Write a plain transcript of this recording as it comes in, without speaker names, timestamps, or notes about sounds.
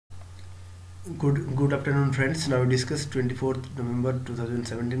Good afternoon friends. Now discuss 24 नवंबर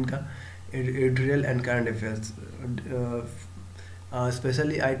 2017 का editorial and current affairs.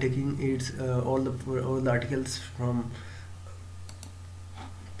 Especially I taking its all the articles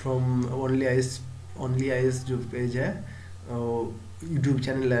from only eyes जो page है YouTube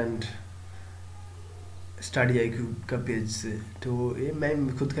channel and study IQ का page से. तो ये मैं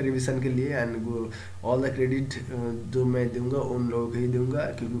खुद का रिवीजन के लिए एंड ऑल द क्रेडिट जो मैं दूंगा उन लोगों को ही दूंगा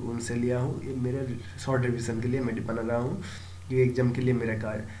क्योंकि उनसे लिया हूँ. ये मेरे शॉर्ट रिवीजन के लिए मैं बना रहा हूँ. ये एग्जाम के लिए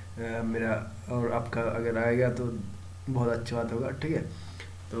मेरा और आपका अगर आएगा तो बहुत अच्छी बात होगा. ठीक है,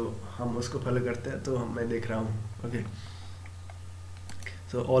 तो हम उसको फॉलो करते हैं. तो मैं देख रहा हूँ. Okay,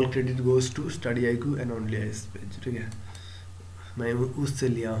 so all credit goes to study IQ and only eyes page. ठीक है, मैं उससे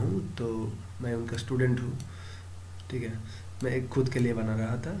लिया हूँ तो मैं उनका स्टूडेंट हूँ. ठीक है, मैं एक खुद के लिए बना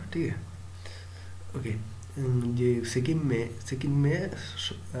रहा था. ठीक है, ओके. ये सिक्किम में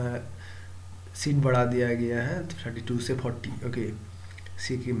सीट बढ़ा दिया गया है 32 से 40. ओके,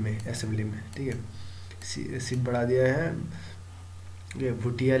 सिक्किम में असेंबली में. ठीक है, सीट बढ़ा दिया है. ये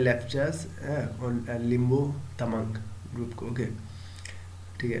भूटिया लेप्चास और लिम्बो तमांग ग्रुप को. ओके,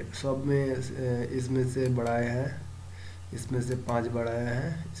 ठीक है. सब में इसमें से बढ़ाया है, इसमें से 5 बढ़ाया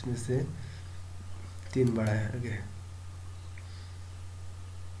है, इसमें से 3 बढ़ाया है. ओके,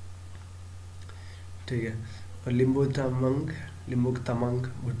 ठीक है. और लिम्बो तमंग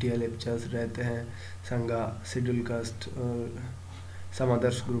भुटिया लेप्चास रहते हैं. संगा शेड्यूल कास्ट और सम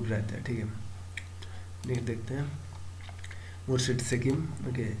अदर्स ग्रुप रहते हैं. ठीक है, नेक्स्ट देखते हैं. मोरसेट Sikkim.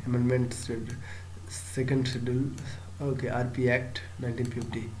 Okay, amendment second schedule. Okay, RP act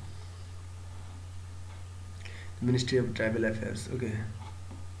 1950, ministry of tribal affairs. Okay,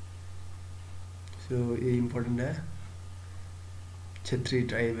 सो ये इम्पोर्टेंट है. क्षेत्रीय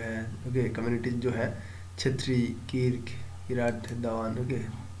ट्राइब है. ओके, कम्युनिटीज जो है क्षेत्री, किराट, दवान. ओके,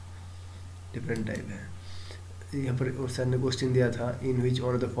 डिफरेंट टाइप है. यहाँ पर सर ने क्वेश्चन दिया था, इन which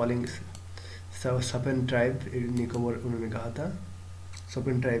on the following Sapan tribe Nicobar, उन्होंने कहा था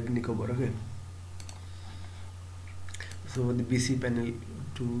सपन tribe Nicobar. Okay, so the BC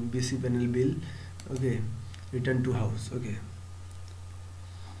panel bill. Okay, return to house. Okay,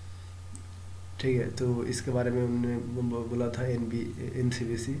 ठीक है. तो इसके बारे में उन्होंने बोला था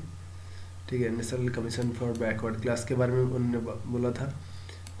NCBC. ठीक है, national commission for backward class के बारे में उन्होंने बोला था.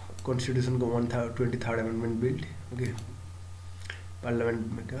 कॉन्स्टिट्यूशन को 123rd amendment build. Okay,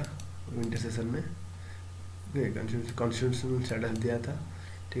 parliament में का विंटर सेशन में. ओके, कॉन्स्टिट्यूशन स्टेटस दिया था.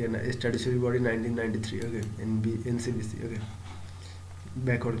 ठीक है ना. Statutory body 1993. Okay, NCBC. Okay,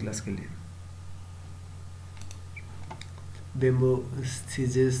 backward class के लिए. Bamboo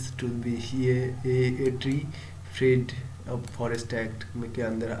ceases to be a tree freed of forest act में के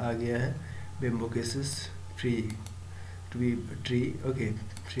अंदर आ गया है. Bamboo cases free to be tree. Okay,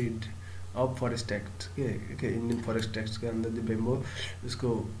 freed of forest act के इंडियन फॉरेस्ट एक्ट के अंदर जो बेम्बो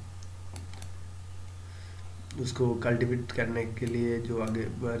उसको कल्टिवेट करने के लिए जो आगे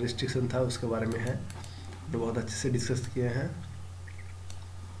रिस्ट्रिक्शन था उसके बारे में है. तो बहुत अच्छे से डिस्कस किए हैं.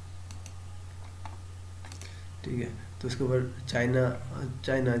 ठीक है, तो उसके बाद चाइना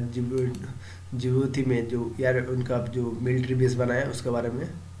जिबूती में जो उनका जो मिलिट्री बेस बनाया उसके बारे में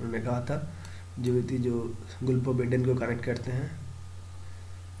उन्होंने कहा था. जिबूती जो गुल्फ ऑफ एडन को कनेक्ट करते हैं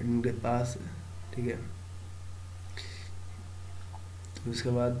एडन के पास. ठीक है, तो उसके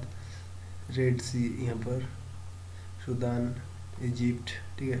बाद रेड सी यहाँ पर सूडान, इजिप्ट.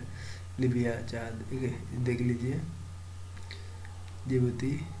 ठीक है, लीबिया, चाद. ठीक है, देख लीजिए.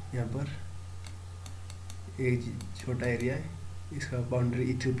 जिबूती यहाँ पर एक छोटा एरिया है, इसका बाउंड्री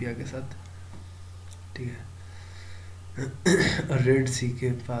इथियोपिया के साथ. ठीक है, और रेड सी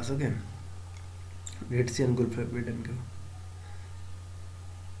के पास. Okay, red C and Gulf of Aden को.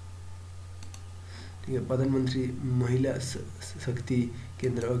 ठीक है, प्रधानमंत्री महिला शक्ति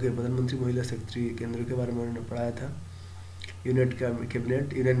केंद्र. ओके, प्रधानमंत्री महिला शक्ति केंद्र के बारे में उन्होंने पढ़ाया था. यूनियन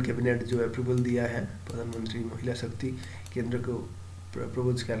कैबिनेट जो अप्रूवल दिया है प्रधानमंत्री महिला शक्ति केंद्र को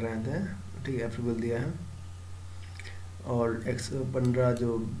प्रपोज कर रहे थे. ठीक है, अप्रूवल दिया है. और 115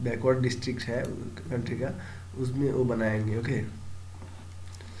 जो बैकवर्ड डिस्ट्रिक्ट है कंट्री का उसमें वो बनाएंगे. ओके,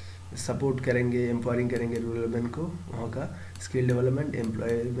 सपोर्ट करेंगे, एम्पावरिंग करेंगे रूरल वुमेन को, वहाँ का स्किल डेवलपमेंट,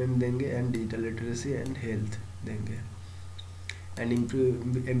 एम्प्लॉयमेंट देंगे and digital literacy and health देंगे. एंड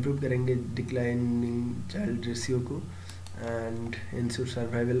इम्प्रूव करेंगे डिक्लाइनिंग चाइल्ड रेशियो को and ensure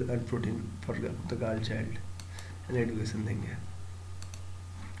survival and protein for the girl child and education देंगे.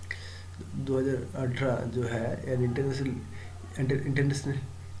 2018 जो है इंटरनेशनल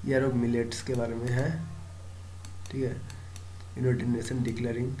ईयर ऑफ मिलेट्स के बारे में है. ठीक है, United nation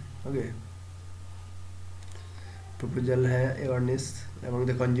declaring. Okay, proposal है awareness among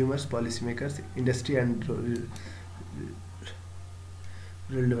the consumers, policy makers, industry and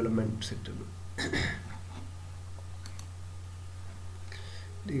rural development sector में।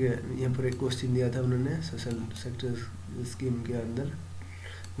 ठीक है, यहाँ पर एक क्वेश्चन दिया था उन्होंने सोशल सेक्टर स्कीम के अंदर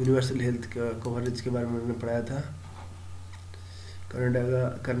यूनिवर्सल हेल्थ का कवरेज के बारे में उन्होंने पढ़ाया था।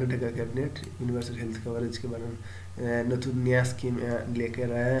 Karnataka cabinet universal health coverage के बारे में नया स्कीम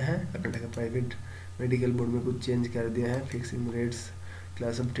लेकर आया है। कर्नाटका प्राइवेट मेडिकल बोर्ड में कुछ चेंज कर दिया है। Fixing rates,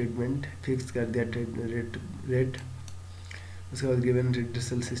 class of treatment fix कर दिया, रेट। उसके बाद गिवन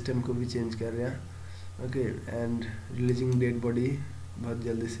रिड्यूसल सिस्टम को भी चेंज कर रहा है। Okay, and releasing dead body बहुत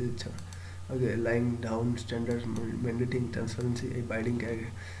जल्दी से। अच्छा, okay, lying down standard, mandating transparency, binding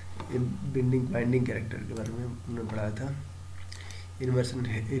character के बारे में उन्होंने पढ़ाया था।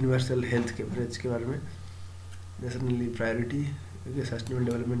 यूनिवर्सल हेल्थ कवरेज के बारे में, nationally priority, okay, sustainable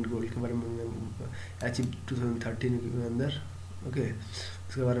development goal के बारे में अचीव 2013 के अंदर। ओके,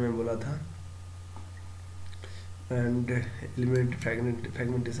 उसके बारे में बोला था। And eliminate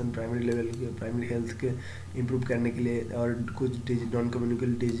fragmentation primary level के प्राइमरी हेल्थ के इम्प्रूव करने के लिए, और कुछ नॉन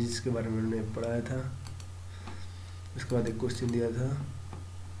कम्युनिकेबल डिजीज के बारे में उन्होंने पढ़ाया था। उसके बाद एक क्वेश्चन दिया था,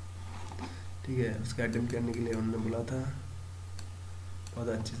 ठीक है, उसका अटेम्प्ट करने के लिए उन्होंने बोला था। बहुत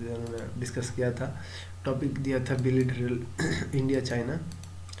अच्छे से उन्होंने डिस्कस किया था। टॉपिक दिया था bilateral India China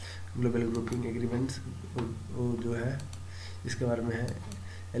global grouping agreements, वो जो है इसके बारे में है।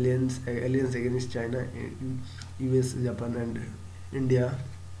 Aliens against China, US, Japan and India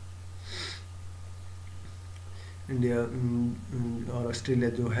और ऑस्ट्रेलिया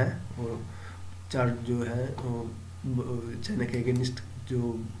जो है वो चार जो है वो चाइना के अगेंस्ट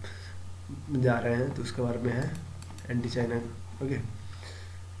जो जा रहे हैं, तो उसके बारे में है, एंटी चाइना। ओके,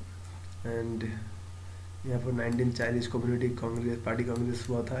 एंड यहाँ पर 19 Chinese community Congress party Congress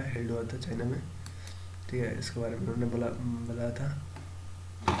हुआ था, हेल्ड हुआ था चाइना में। ठीक है, इसके बारे में उन्होंने बताया था।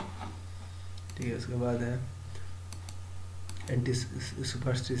 ठीक है, उसके बाद है एंटी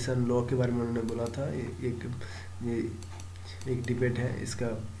सुपरस्टिशन लॉ के बारे में उन्होंने बोला था। एक डिबेट है इसका,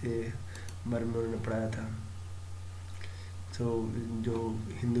 ये बारे में उन्होंने पढ़ाया था। तो जो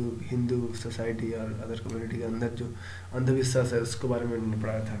हिंदू सोसाइटी और अदर कम्युनिटी के अंदर जो अंधविश्वास है उसके बारे में उन्होंने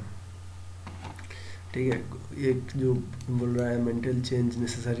पढ़ाया था। ठीक है, एक जो बोल रहा है मेंटल चेंज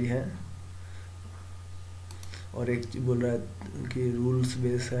नेसेसरी है, और एक बोल रहा है कि रूल्स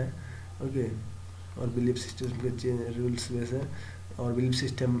बेस है। ओके, और बिलीफ सिस्टम के रूल्स बेस है और बिलीफ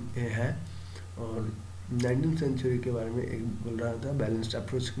सिस्टम है। और 19वीं सेंचुरी के बारे में एक बोल रहा था बैलेंस्ड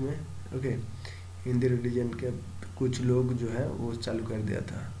अप्रोच में। ओके, हिंदी रिलीजन के कुछ लोग जो है वो चालू कर दिया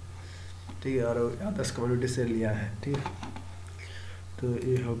था। ठीक है, और अदर्स कम्युनिटी से लिया है। ठीक है, तो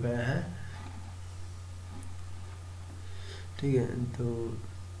ये हो गया है। ठीक है, तो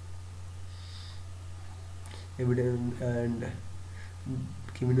एविडेंस एंड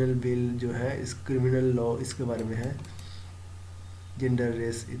क्रिमिनल बिल जो है, इस क्रिमिनल लॉ इसके बारे में है। जेंडर,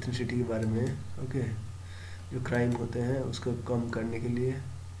 रेस, इथनिसिटी के बारे में। ओके, जो क्राइम होते हैं उसको कम करने के लिए।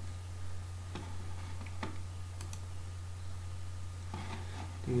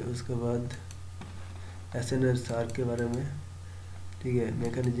 ठीक है, उसके बाद SNSR के बारे में। ठीक है,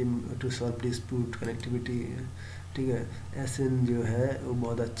 mechanism to solve dispute, connectivity. ठीक है, SN जो है वो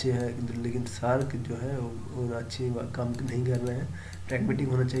बहुत अच्छे हैं, लेकिन सार्क जो है वो अच्छी काम नहीं कर रहे हैं। प्रैग्मेटिक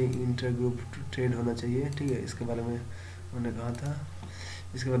होना चाहिए, इंटर ग्रुप ट्रेड होना चाहिए। ठीक है, इसके बारे में उन्होंने कहा था।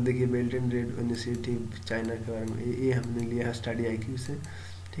 इसके बाद देखिए belt and road initiative China के बारे में, ये हमने लिया है स्टडी IQ से।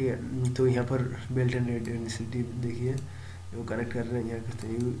 ठीक है, तो यहाँ पर बेल्ट एंड रोड इनिशिएटिव देखिए वो कनेक्ट कर रहे हैं यहाँ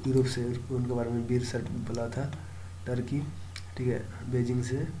यूरोप से, उनके बारे में बीर सर बोला था, टर्की। ठीक है, बीजिंग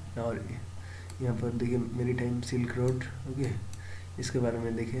से। और यहाँ पर देखिए मेरी टाइम सिल्क रोड। ओके, इसके बारे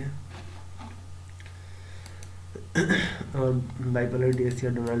में देखिए। और बाइपोलर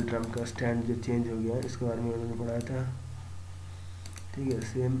एशिया, डोनाल्ड ट्रम्प का स्टैंड जो चेंज हो गया इसके बारे में उन्होंने पढ़ाया था। ठीक है,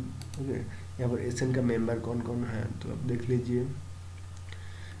 सेम। ओके, यहाँ पर एशियन का मेंबर कौन कौन है तो आप देख लीजिए।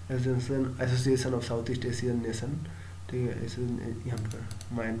 Association of south east Asian nation. ठीक है, यहाँ पर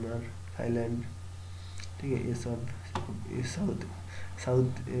म्यांमार, थाईलैंड। ठीक है, ये सब ये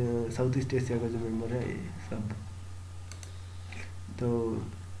साउथ ईस्ट एशिया का जो मेंबर है ये सब। तो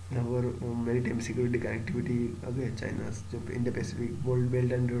यहाँ पर maritime security connectivity. Okay, China जो Indo Pacific bold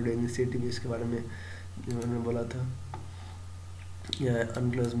belt and road initiative इसके बारे में उन्होंने बोला था। या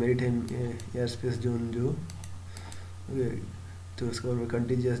unclose maritime air space zone जो। ओके, तो उसके बाद में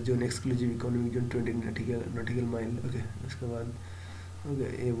कंटिजियस zone, exclusive economic zone 20 nautical mile. Okay, उसके बाद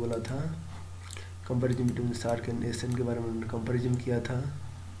ओके ये बोला था comparison between SAARC and Asian के बारे में उन्होंने कंपैरिजन किया था।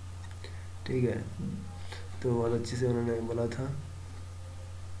 ठीक है, तो बहुत अच्छे से उन्होंने बोला था।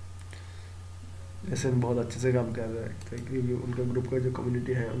 ऐसे में बहुत अच्छे से काम कर रहा है, क्योंकि उनका ग्रुप का जो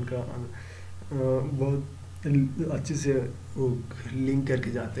कम्युनिटी है उनका बहुत अच्छे से वो लिंक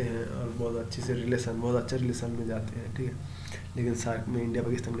करके जाते हैं और बहुत अच्छे से बहुत अच्छा रिलेशन में जाते हैं, ठीक है। लेकिन सार्क में इंडिया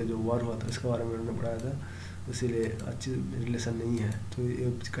पाकिस्तान का जो वॉर हुआ था उसके बारे में उन्होंने पढ़ाया था, इसीलिए अच्छी रिलेशन नहीं है, तो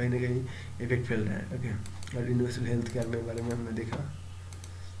ये कहीं ना कहीं इफेक्ट फैल रहा है, ओके। और यूनिवर्सल हेल्थ केयर के बारे में हमने देखा,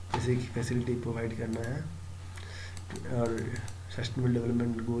 जैसे कि फैसिलिटी प्रोवाइड करना है और सस्टेनेबल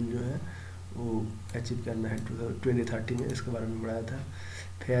डेवलपमेंट गोल जो है वो अचीव करना है 2030 में, इसके बारे में पढ़ाया था।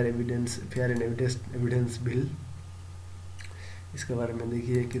 फेयर एंड एविडेंस बिल, इसके बारे में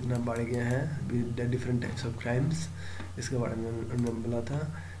देखिए कितना बढ़ गया है, डिफरेंट टाइप्स ऑफ क्राइम्स, इसके बारे में उन्होंने बोला था,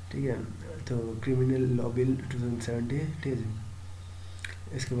 ठीक है। तो क्रिमिनल लॉ बिल 2070, ठीक है,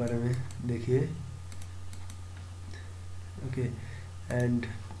 इसके बारे में देखिए, ओके। एंड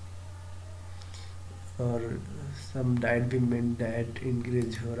और सम डाइट भी मेन डाइट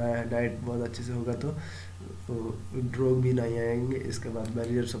इंक्रीज हो रहा है, डाइट बहुत अच्छे से होगा तो ड्रग भी नहीं आएंगे। इसके बाद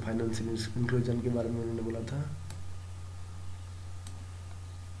बैरियर्स ऑफ फाइनेंशियल इंक्लूजन के बारे में उन्होंने बोला था,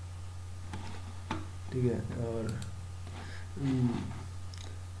 ठीक है। और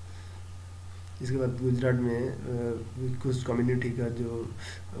इसके बाद गुजरात में कुछ कम्युनिटी का जो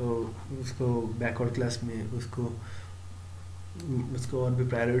उसको बैकवर्ड क्लास में उसको और भी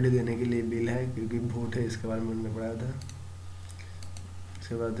प्रायोरिटी देने के लिए बिल है, क्योंकि वोट है, इसके बारे में उन्होंने पढ़ाया था।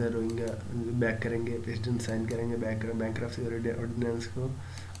 उसके बाद है रोहिंग्या बैक करेंगे, प्रेसिडेंट साइन करेंगे बैंक्रप्सी ऑर्डिनेंस को।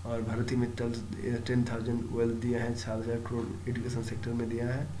 और भारती मित्तल 10,000 वेल्थ दिया है, 7,000 करोड़ एजुकेशन सेक्टर में दिया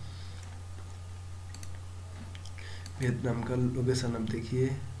है। वियतनाम का लोकेशन अब देखिए,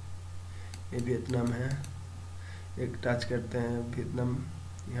 ये वियतनाम है, एक टच करते हैं वियतनाम,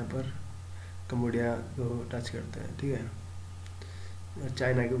 यहाँ पर कम्बोडिया को टच करते हैं, ठीक है। और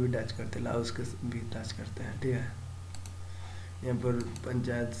चाइना को भी टच करते हैं, लाओस को भी टच करते हैं, ठीक है। यहाँ पर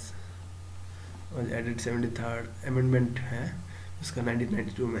पंचायत और एडिट 73rd अमेंडमेंट है उसका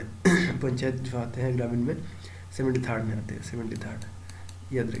 1992 में पंचायत जो आते हैं ग्रामीण में 73rd में आते हैं, 73rd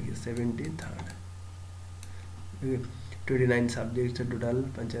याद रखिए, 73rd। 29 सब्जेक्ट है टोटल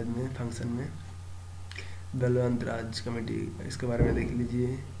पंचायत में फंक्शन में। बलवंत राज कमेटी, इसके बारे में देख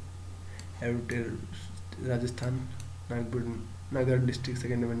लीजिए। एडिटोरियल राजस्थान नागपुर नगर district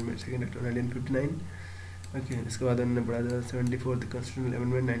second amendment, second act 1959, okay. इसके बाद उन्होंने पढ़ा था 74th कॉन्स्टिट्यूशनल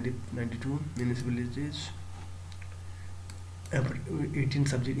अमेंडमेंट 1992 म्यूनिसिपलिटीज। यहाँ पर 18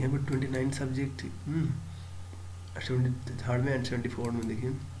 सब्जेक्ट, यहाँ पर 29 सब्जेक्ट 73rd में एंड 74 में देखिए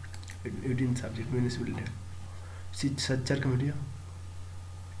 18 सब्जेक्ट म्यूनिसिपलिटी। सच्चर कमेटी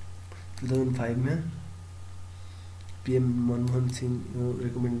 2005 में PM मनमोहन सिंह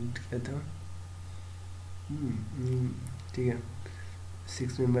रिकमेंड किया था, ठीक है।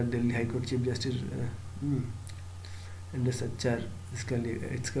 6 member Delhi high court chief justice and Sachar, इसके लिए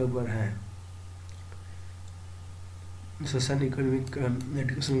इसके ऊपर है social economic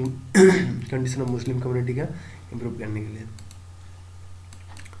education condition of Muslim community का इम्प्रूव करने के लिए।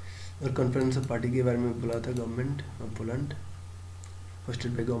 और कॉन्फ्रेंस ऑफ पार्टी के बारे में बोला था, government of Poland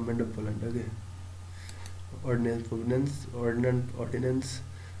hosted by government of Poland, okay. Ordinance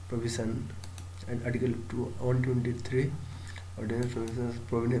provision article 123 ordinance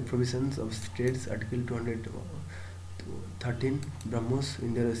provisions of states article 213 BrahMos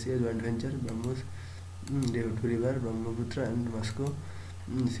India Russia joint venture BrahMos river Brahmaputra and Moscow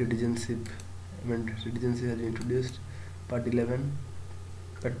citizenship has introduced part 11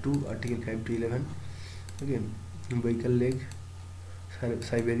 part 2 article 5 to 11, okay. Vehicle Lake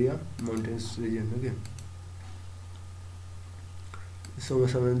Siberia mountains region, okay.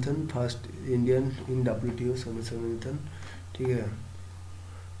 Somanathan first Indian in WTO, Somanathan, ठीक है।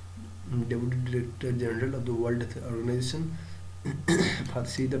 Deputy director general of the world organisation,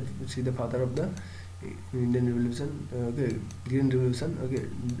 see the father of the Indian revolution, okay, green revolution, okay.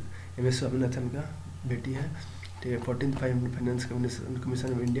 MS Swaminathan का बेटी है, ठीक है। 14th finance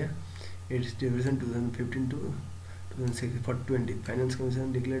commission of India 8th division 2015 to 2020 finance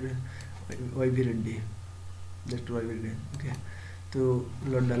commission declared YV Reddy, doctor YV Reddy, okay. तो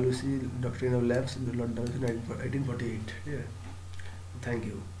Lord डालहौसी doctrine of labs, Lord डालहौसी 1848, ठीक है। Thank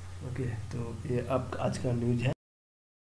you, okay. तो ये आप आज का न्यूज़ है।